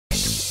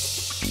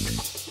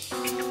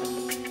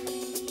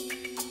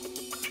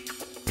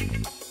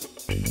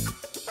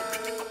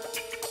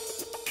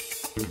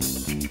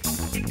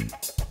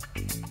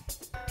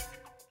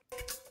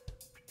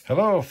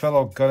Hello,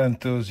 fellow gun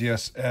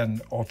enthusiasts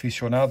and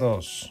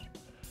aficionados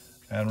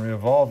and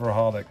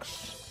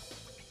revolverholics.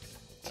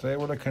 Today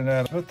we're looking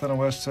at Smith &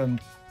 Wesson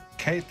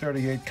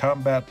K38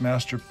 Combat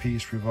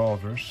Masterpiece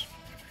revolvers.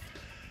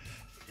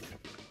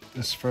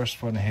 This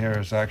first one here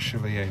is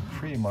actually a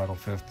pre-model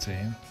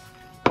 15.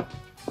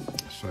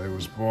 So it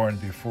was born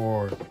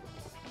before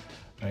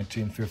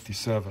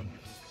 1957.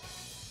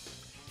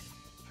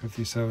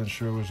 57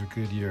 sure was a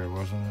good year,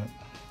 wasn't it?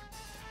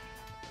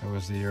 It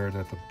was the year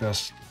that the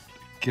best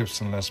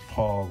Gibson Les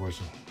Paul was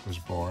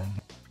born.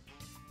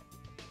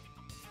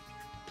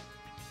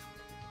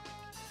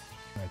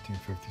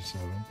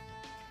 1957.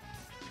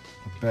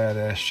 A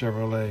badass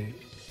Chevrolet.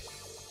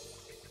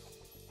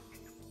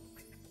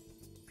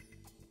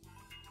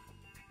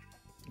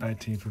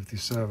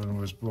 (1957)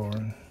 was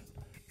born.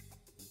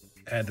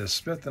 And the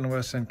Smith &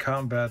 Wesson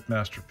Combat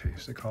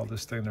Masterpiece. They call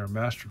this thing their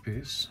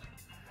masterpiece.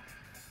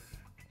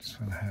 This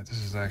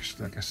is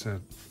actually, like I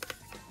said,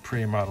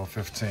 pre-model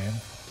 15.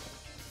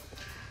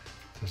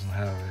 Doesn't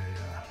have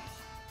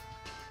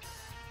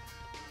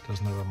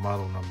a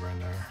model number in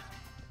there.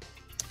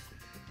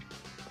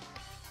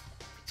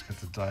 It's got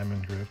the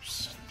diamond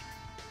grips.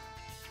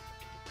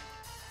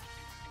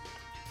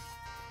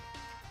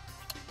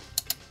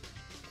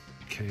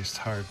 Cased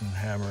hardened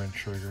hammer and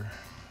trigger.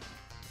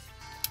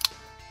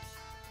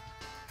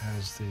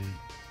 Has the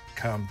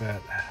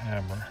combat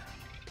hammer.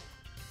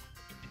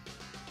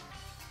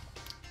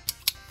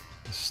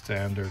 The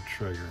standard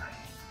trigger.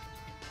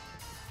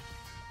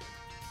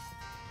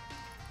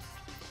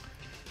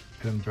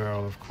 Pin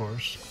barrel, of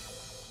course.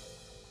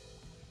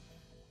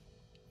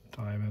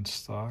 Diamond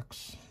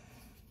stocks.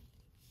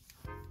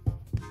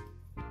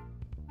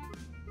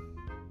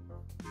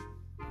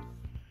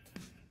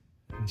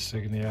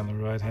 Insignia on the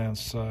right hand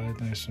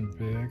side, nice and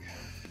big.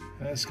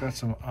 And it's got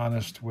some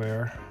honest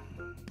wear.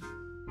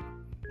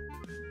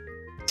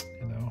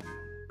 You know,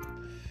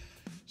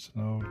 it's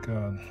an old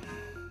gun.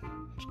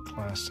 It's a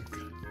classic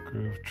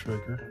groove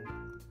trigger.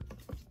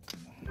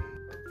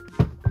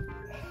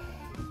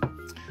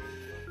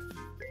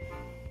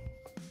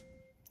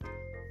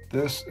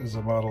 This is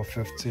a model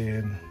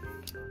 15-7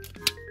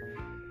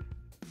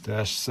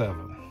 that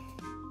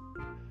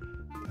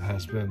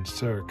has been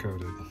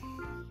Cerakoted.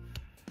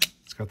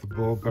 It's got the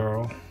bull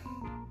barrel,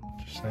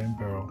 same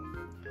barrel.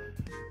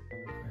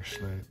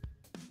 Actually,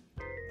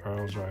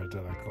 barrels are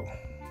identical.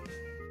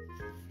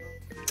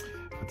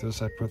 But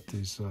this, I put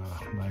these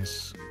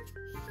nice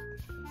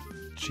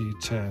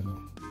G10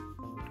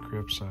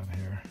 grips on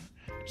here.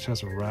 This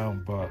has a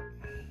round butt.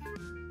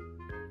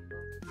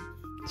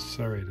 It's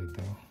serrated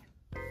though.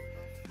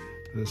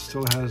 It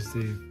still has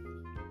the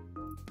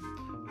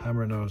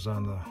hammer nose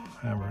on the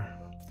hammer.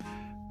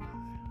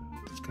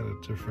 It's got a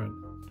different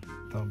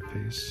thumb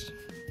piece.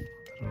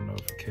 I don't know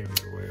if it came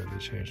that way or they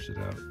changed it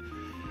out.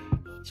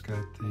 It's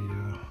got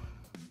the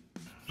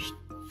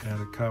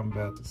standard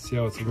combat. See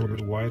how it's a little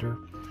bit wider?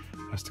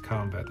 That's the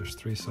combat. There's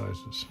 3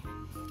 sizes.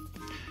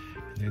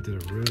 And they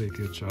did a really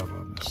good job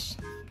on this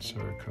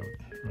Cerakote.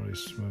 Really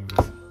smooth.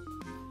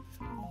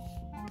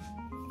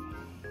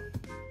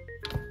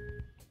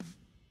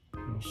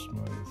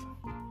 Smooth.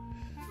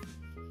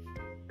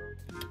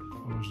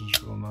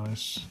 Closes real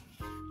nice.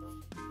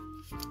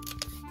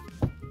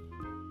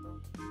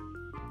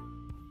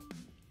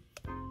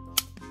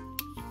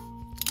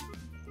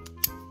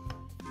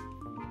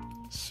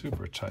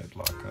 Super tight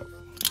lockup.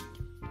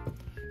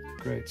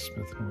 Great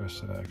Smith &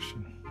 Wesson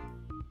action.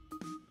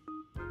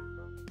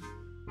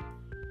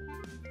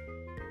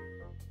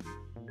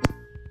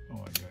 Oh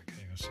my God,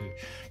 can't even see it.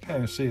 Can't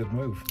even see it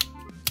move.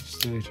 The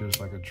stage is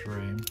like a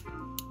dream.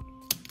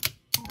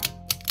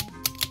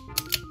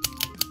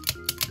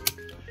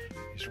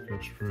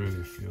 Grips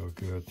really feel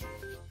good.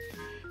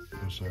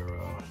 Those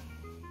are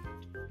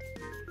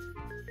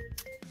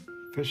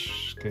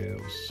fish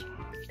scales,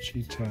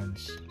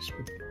 G10s,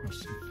 Smith &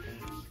 Wesson.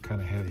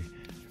 Kind of heavy.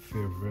 They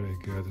feel really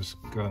good. This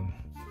gun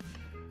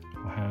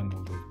will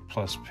handle the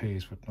plus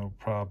P's with no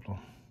problem,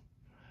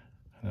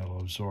 and it'll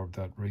absorb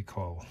that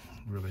recoil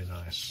really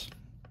nice.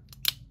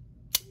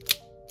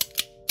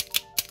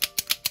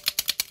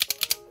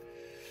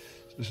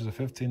 This is a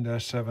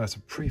 15-7, that's a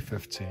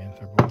pre-15.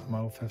 They're both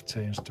model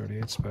 15s,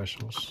 38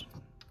 specials.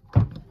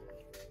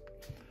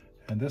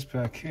 And this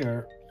back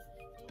here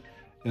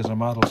is a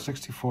model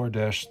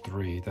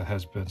 64-3 that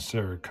has been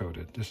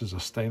Cerakoted. This is a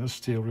stainless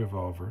steel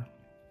revolver,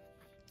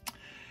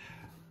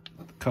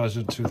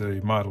 cousin to the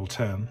model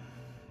 10,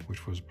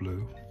 which was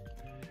blue.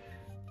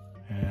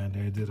 And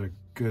they did a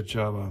good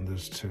job on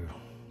this too.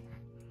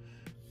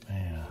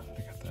 Man,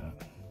 look at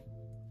that.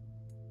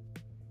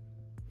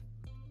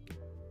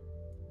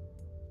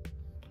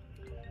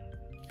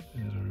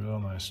 They did a real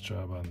nice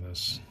job on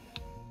this.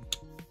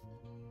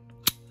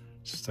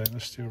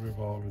 Stainless steel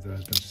revolver that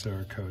has been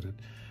Cerakoted,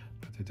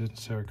 but they didn't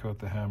Cerakote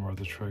the hammer or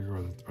the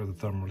trigger or the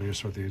thumb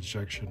release or the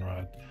ejection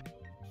rod.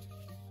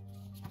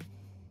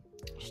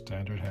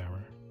 Standard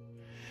hammer.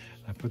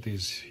 I put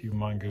these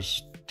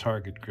humongous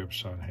target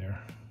grips on here.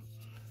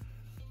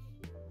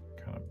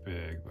 Kind of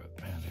big, but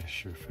man, they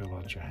sure fill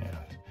out your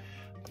hand.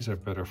 These are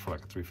better for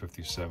like a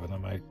 357. I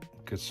might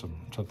get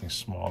something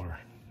smaller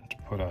to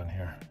put on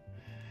here.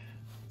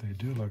 They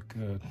do look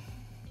good.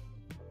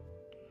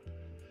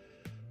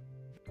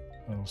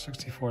 Well,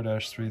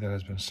 64-3 that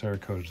has been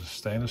Cerakoted, a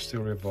stainless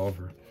steel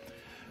revolver.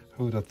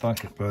 Who would have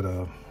thunk it? But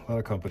a lot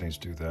of companies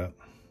do that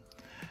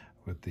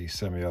with the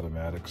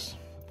semi-automatics.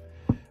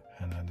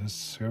 And then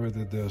this, whoever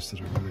did this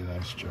did a really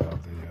nice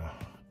job.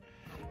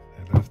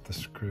 They left the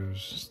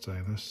screws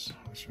stainless,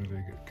 which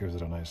really gives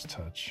it a nice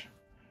touch.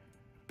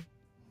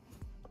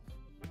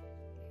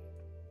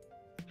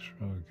 Looks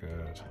really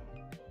good.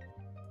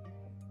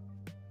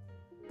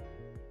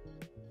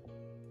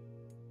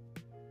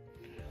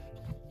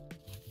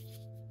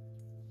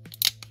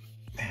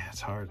 Man,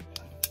 it's hard.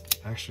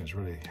 Action is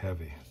really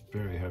heavy,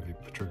 very heavy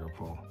trigger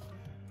pull.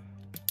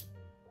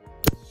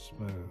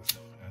 Smooth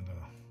and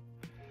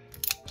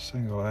a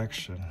single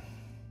action.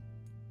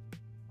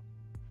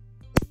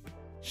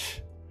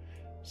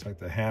 It's like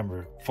the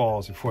hammer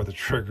falls before the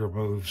trigger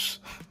moves.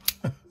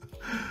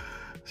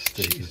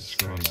 Stays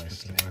very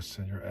nicely.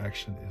 Wesson, your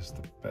action is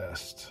the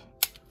best.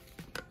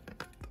 The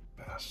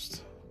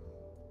best.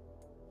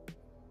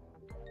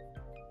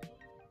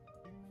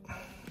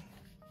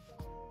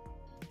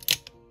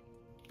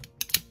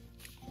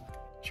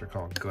 These are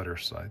called gutter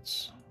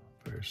sights.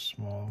 Very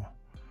small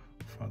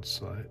front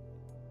sight.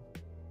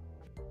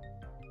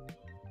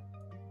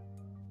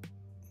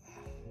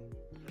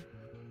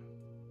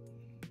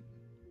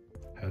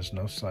 Has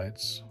no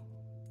sights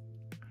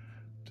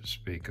to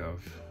speak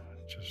of,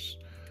 just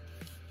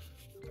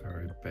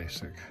very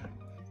basic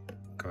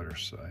gutter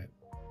sight.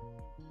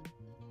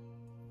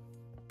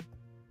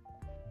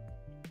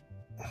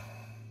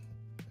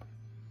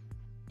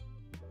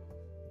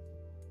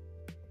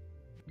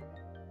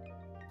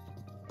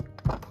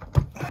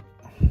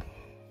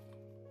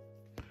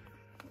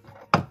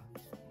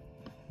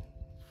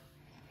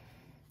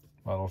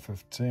 Model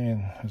 15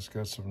 has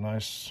got some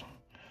nice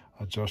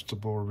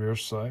adjustable rear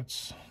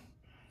sights,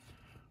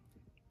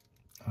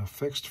 a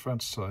fixed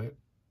front sight,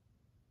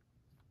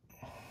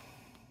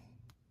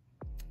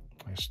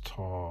 nice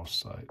tall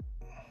sight.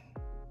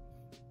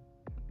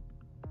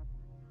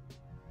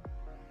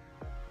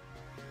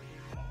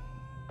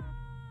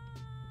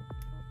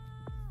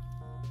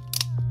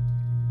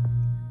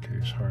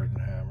 Case hardened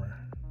hammer.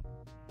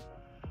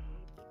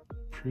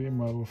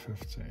 Pre-Model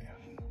 15,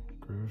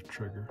 groove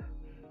trigger.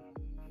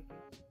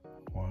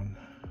 1,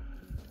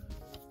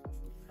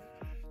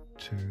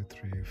 2,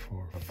 3,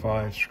 4,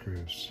 5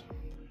 screws.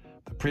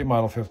 The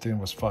Pre-Model 15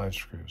 was 5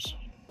 screws.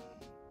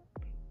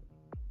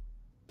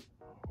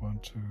 1,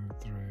 2,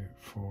 3,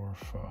 4,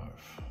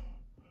 5.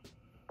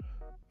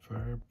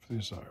 Very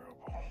desirable.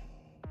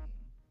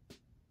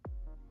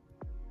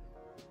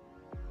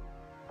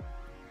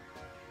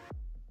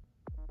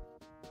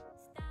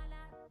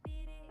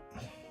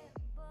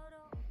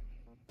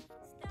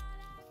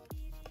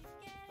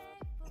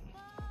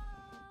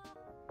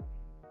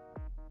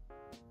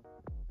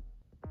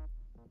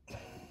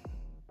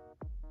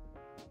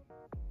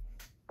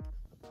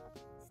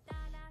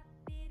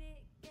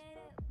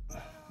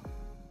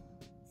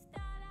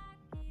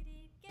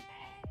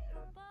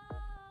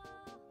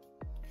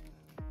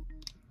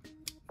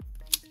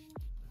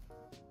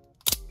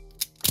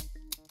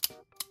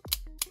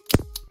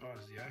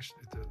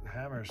 The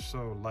hammer is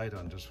so light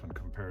on this one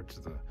compared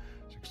to the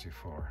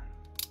 64.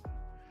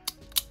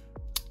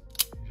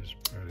 You just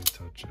barely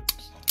touch it.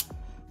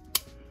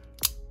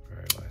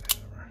 Very light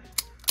hammer.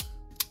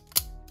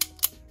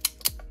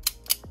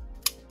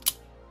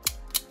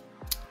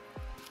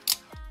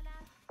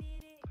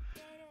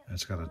 And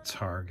it's got a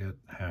target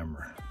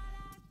hammer.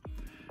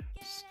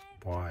 It's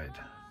wide.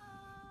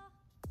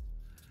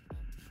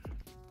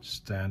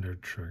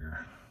 Standard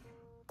trigger.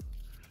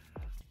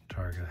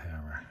 Target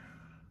hammer.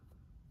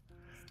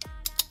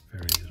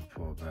 Very easy to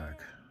pull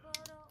back.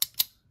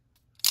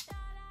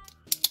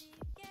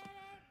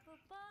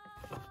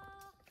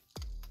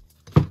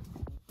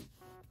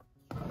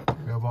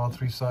 We have all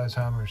 3 size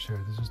hammers here.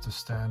 This is the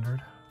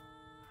standard.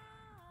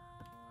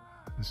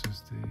 This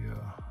is the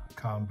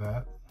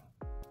combat.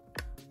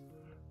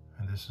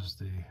 And this is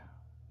the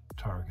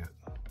target.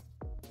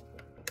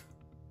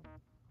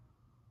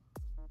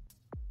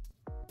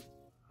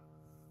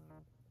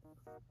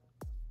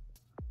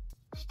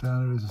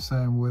 Standard is the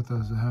same width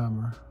as the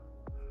hammer.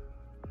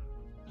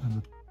 And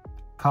the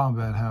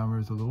combat hammer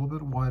is a little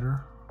bit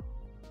wider,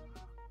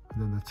 and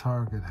then the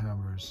target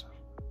hammer is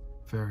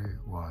very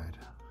wide.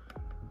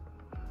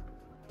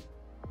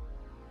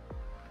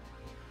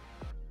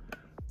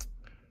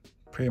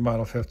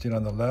 Pre-Model 15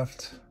 on the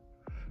left,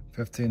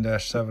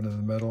 15-7 in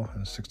the middle,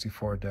 and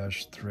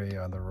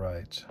 64-3 on the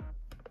right.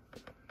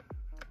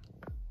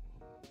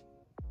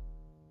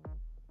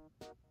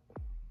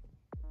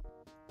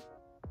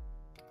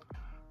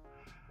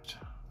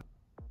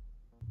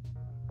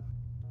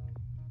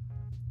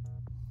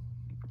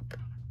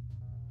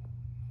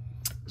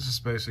 This is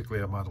basically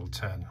a Model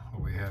 10,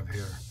 what we have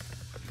here,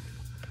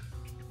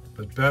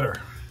 but better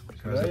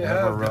because it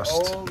never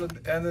rusts. The old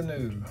and the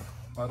new.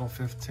 Model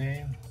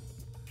 15,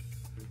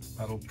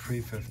 Model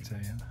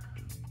Pre-15.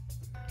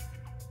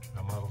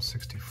 a Model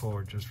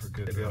 64 just for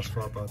good measure. Maybe I'll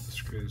swap out the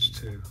screws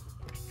too.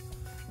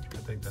 I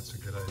think that's a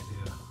good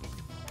idea.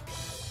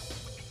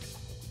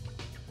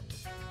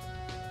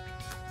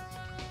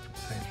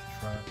 Paint the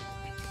front.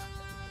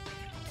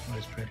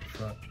 Always paint the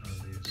front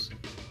on these.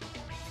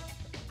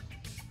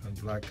 On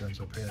black guns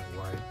I'll paint it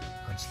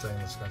white. On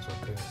stainless guns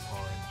I'll paint it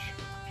orange.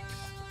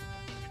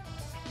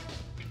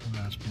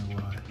 Don't ask me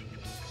why.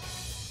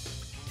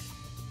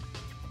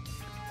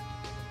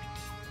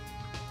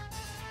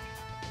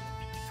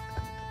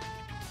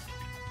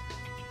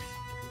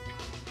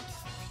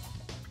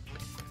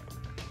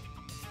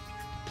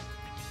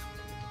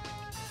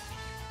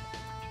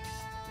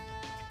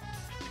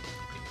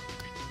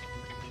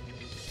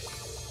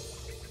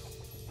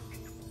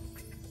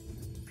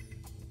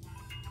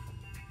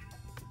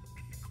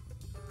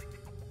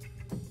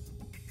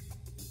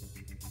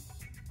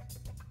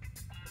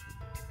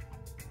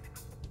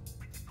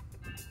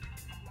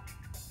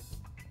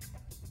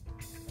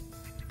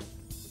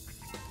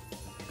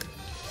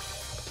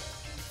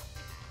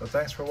 So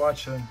thanks for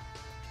watching.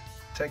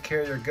 Take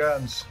care of your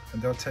guns,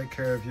 and they'll take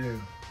care of you.